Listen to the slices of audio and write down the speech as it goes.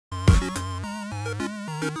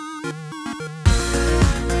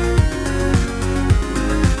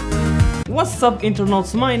What's up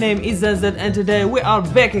internauts, my name is ZenZed and today we are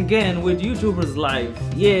back again with YouTubers Live.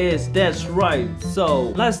 Yes, that's right. So,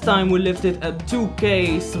 last time we lifted at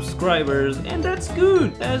 2k subscribers and that's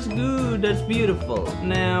good, that's beautiful.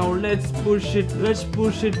 Now let's push it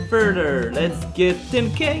further. Let's get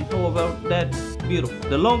 10k, how about that? Beautiful.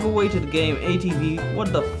 The long awaited game ATV.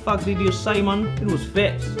 What the fuck did you say, man? It was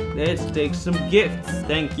fast. Let's take some gifts.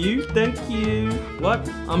 Thank you. What?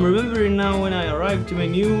 I'm remembering now when I arrived to my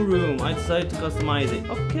new room. I decided to customize it.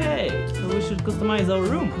 Okay, so we should customize our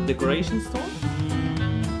room. Decoration store?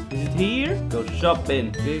 Is it here? Go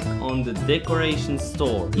shopping. Click on the decoration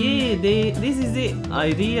store. Yeah, this is it.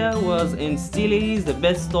 Idea was and still is the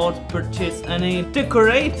best store to purchase any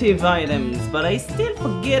decorative items, but I still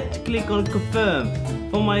forget to click on confirm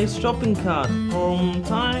for my shopping cart from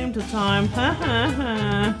time to time.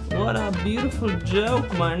 What a beautiful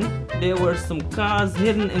joke, man. There were some cars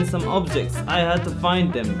hidden in some objects. I had to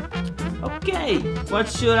find them. Okay, what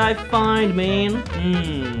should I find, man?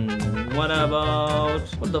 What about...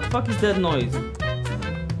 What the fuck is that noise?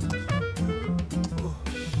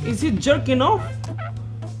 Is it jerking off?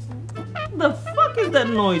 What the fuck is that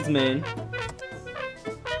noise, man?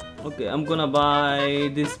 Okay, I'm gonna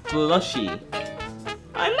buy this plushie.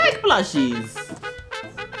 I like plushies.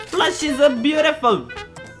 Plushies are beautiful.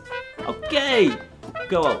 Okay,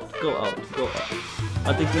 go out.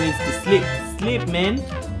 I think we need to sleep, man.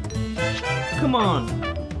 Come on.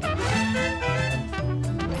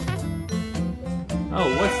 Oh,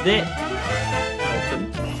 what's that? Open.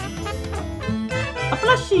 A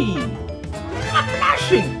plushie.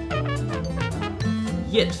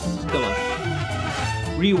 Yes, come on.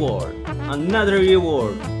 Reward. Another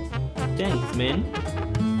reward. Thanks, man.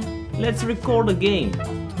 Let's record a game.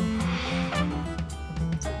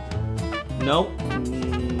 No.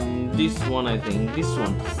 This one, I think. This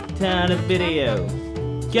one. Start a video.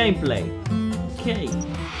 Gameplay. Okay.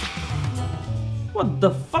 What the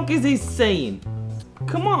fuck is he saying?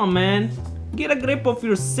 Come on, man. Get a grip of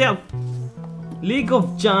yourself. League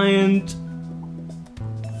of Giants.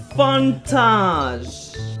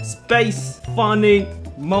 Funtage. Space funny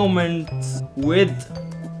moments with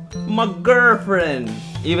my girlfriend.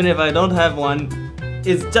 Even if I don't have one,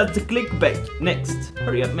 it's just a clickbait. Next.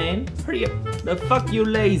 Hurry up, man. Hurry up. The fuck you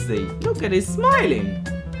lazy. Look at it smiling.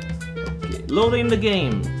 Okay, loading the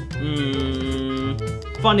game.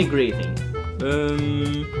 Funny greeting.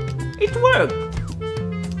 It worked.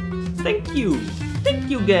 Thank you,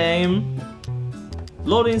 game.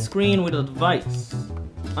 Loading screen with advice.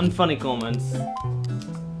 Unfunny comments.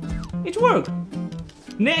 It worked.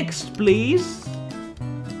 Next, please.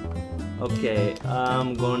 Okay,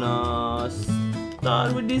 I'm gonna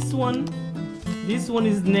start with this one. This one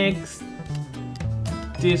is next.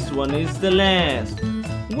 This one is the last.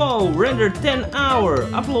 Whoa, render 10 hours,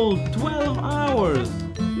 upload 12 hours.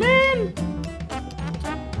 Man,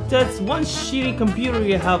 that's one shitty computer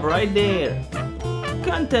you have right there.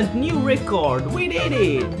 Content new record, we did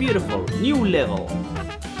it. Beautiful, new level.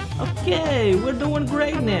 Okay, we're doing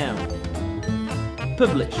great now.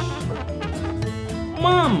 Publish.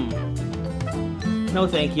 Mom. No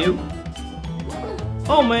thank you.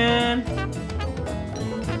 Oh man.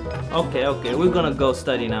 Okay, we're gonna go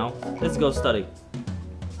study now. Let's go study.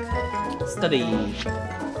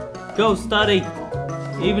 Go study.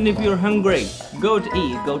 Even if you're hungry, go to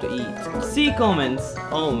eat. See comments.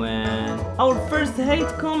 Oh man. Our first hate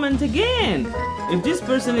comment again. If this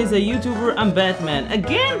person is a YouTuber, I'm Batman.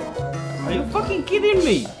 Again? Are you fucking kidding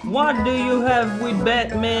me? What do you have with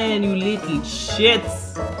Batman, you little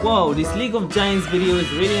shits? Whoa, this League of Giants video is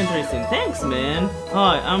really interesting. Thanks, man.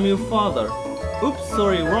 Hi, I'm your father. Oops,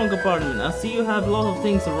 sorry, wrong apartment. I see you have a lot of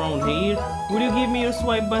things around here. Will you give me your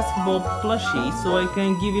swipe basketball plushie so I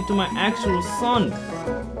can give it to my actual son?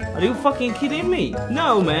 Are you fucking kidding me?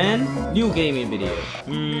 No, man. New gaming video.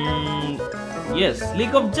 Yes,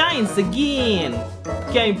 League of Giants again.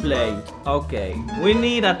 Gameplay. Okay, we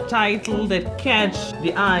need a title that catch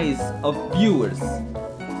the eyes of viewers.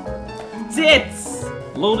 Tits.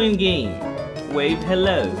 Loading game. Wave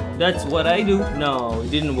hello. That's what I do. No, it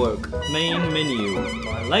didn't work. Main menu.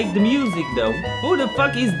 I like the music though. Who the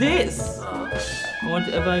fuck is this? I want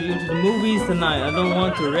to invite you to the movies tonight. I don't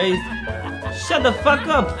want to raise... Shut the fuck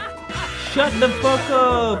up. Shut the fuck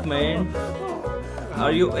up, man.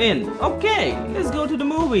 Are you in? Okay, let's go to the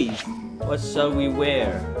movies. What shall we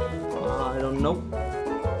wear? I don't know.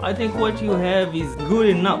 I think what you have is good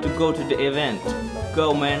enough to go to the event.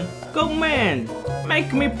 Go, man. Go, man.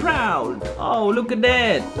 Make me proud. Oh, look at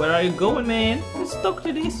that. Where are you going, man? Let's talk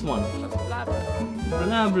to this one.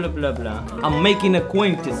 Blah, blah, blah, blah. I'm making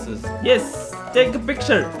acquaintances. Yes, take a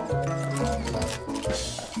picture.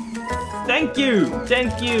 Thank you.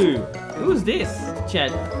 Thank you. Who's this?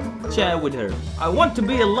 Chat with her. I want to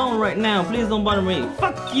be alone right now. Please don't bother me.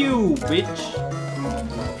 Fuck you, bitch.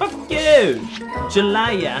 Fuck you.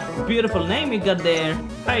 Jalaya. Beautiful name you got there.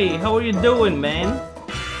 Hey, how are you doing, man?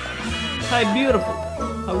 Hi, beautiful.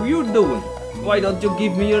 How are you doing? Why don't you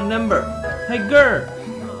give me your number? Hey, girl.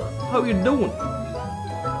 How you doing?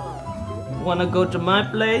 Wanna go to my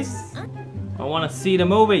place? I wanna see the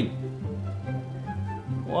movie.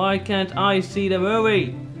 Why can't I see the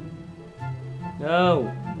movie?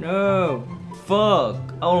 No, no. Fuck.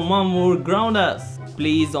 Our mom will ground us.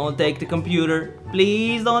 Please don't take the computer.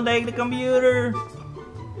 Please don't take the computer.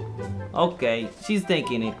 Okay, she's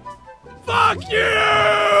taking it. Fuck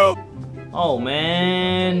you! Oh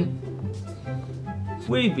man.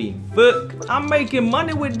 We be fucked. I'm making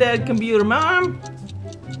money with that computer, mom.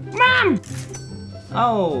 Mom!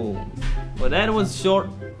 Oh, well that was short.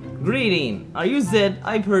 Greeting. Are you Zed?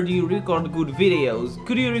 I've heard you record good videos.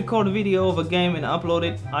 Could you record a video of a game and upload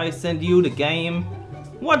it? I send you the game.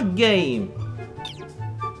 What game?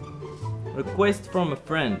 Request from a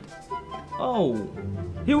friend. Oh,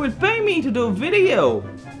 he will pay me to do a video.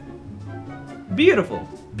 Beautiful.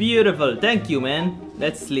 Beautiful. Thank you, man.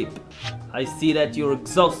 Let's sleep. I see that you're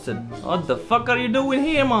exhausted. What the fuck are you doing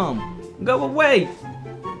here, mom? Go away.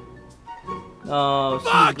 Oh,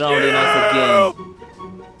 she's grounding us again.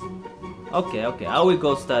 Okay, I will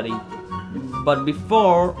go study. But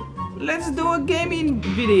before, let's do a gaming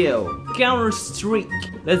video. Counter-Strike.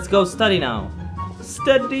 Let's go study now.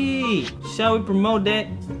 Study. Shall we promote that?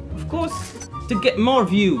 Of course. To get more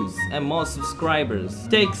views and more subscribers.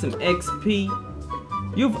 Take some XP.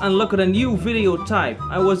 You've unlocked a new video type.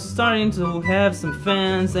 I was starting to have some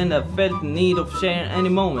fans and I felt the need of sharing any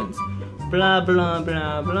moments. Blah blah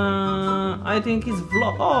blah blah. I think it's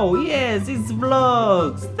vlog. Oh yes, it's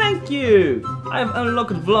vlogs. Thank you. I've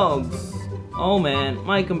unlocked vlogs. Oh man,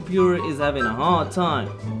 my computer is having a hard time.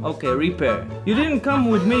 Okay, repair. You didn't come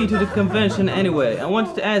with me to the convention anyway. I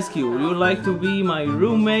wanted to ask you, would you like to be my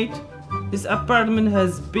roommate? This apartment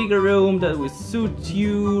has bigger room that will suit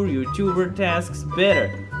your YouTuber tasks better.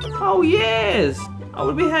 Oh yes! I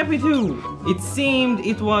would be happy to. It seemed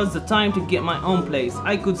it was the time to get my own place.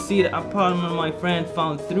 I could see the apartment my friend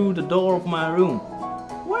found through the door of my room.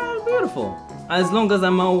 Well, beautiful. As long as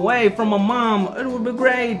I'm away from my mom, it would be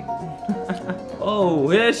great. Oh,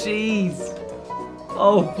 here she is.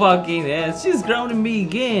 Oh fucking yes, she's grounding me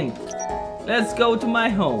again. Let's go to my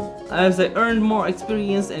home. As I earned more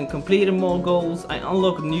experience and completed more goals, I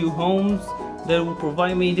unlocked new homes that will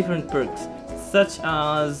provide me different perks, such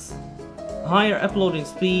as higher uploading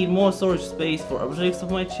speed, more storage space for objects of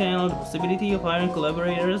my channel, the possibility of hiring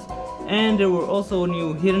collaborators, and there were also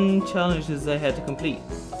new hidden challenges I had to complete.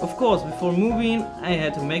 Of course, before moving, I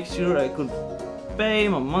had to make sure I could pay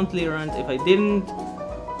my monthly rent if I didn't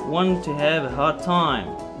want to have a hard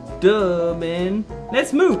time. Duh, man.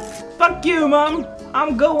 Let's move. Fuck you, mom.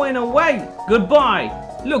 I'm going away. Goodbye.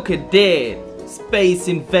 Look at that. Space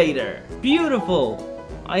Invader. Beautiful.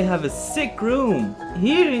 I have a sick room.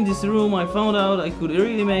 Here in this room I found out I could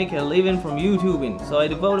really make a living from YouTubing, so I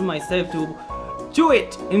devoted myself to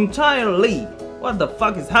it entirely. What the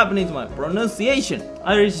fuck is happening to my pronunciation?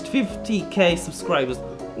 I reached 50k subscribers.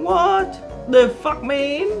 What the fuck,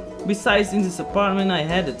 man? Besides, in this apartment I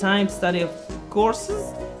had the time to study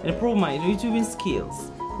courses and improve my YouTubing skills,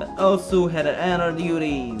 but also had other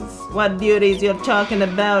duties. What duties you're talking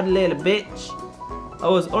about, little bitch? I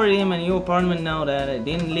was already in my new apartment now that I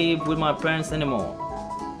didn't live with my parents anymore.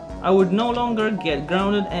 I would no longer get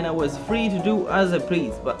grounded and I was free to do as I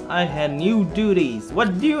pleased, but I had new duties.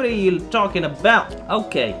 What duty are you talking about?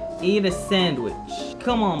 Okay, eat a sandwich.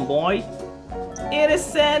 Come on, boy. Eat a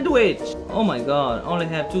sandwich! Oh my god, I only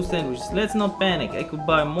have 2 sandwiches. Let's not panic. I could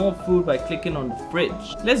buy more food by clicking on the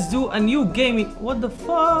fridge. Let's do a new gaming. What the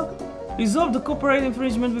fuck? Resolve the copyright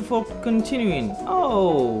infringement before continuing.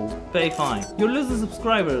 Oh, pay fine. You're losing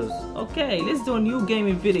subscribers. Okay, let's do a new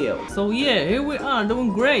gaming video. So yeah, here we are,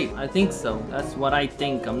 doing great. I think so. That's what I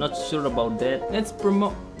think. I'm not sure about that. Let's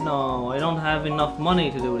promote. No, I don't have enough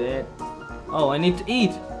money to do that. Oh, I need to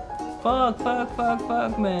eat. Fuck,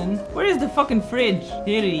 man. Where is the fucking fridge?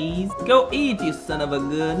 Here it is. Go eat, you son of a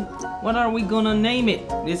gun. What are we gonna name it?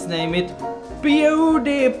 Let's name it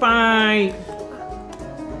PewDiePie.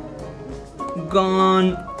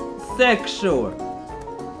 Gone sexual.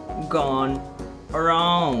 Gone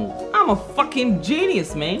wrong. I'm a fucking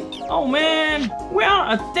genius, man. Oh man, we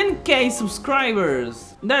are at 10k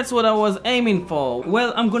subscribers. That's what I was aiming for.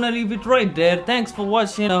 Well, I'm gonna leave it right there. Thanks for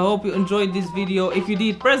watching. I hope you enjoyed this video. If you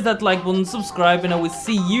did, press that like button, subscribe, and I will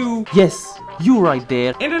see you, yes, you right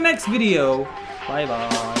there, in the next video. Bye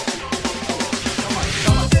bye.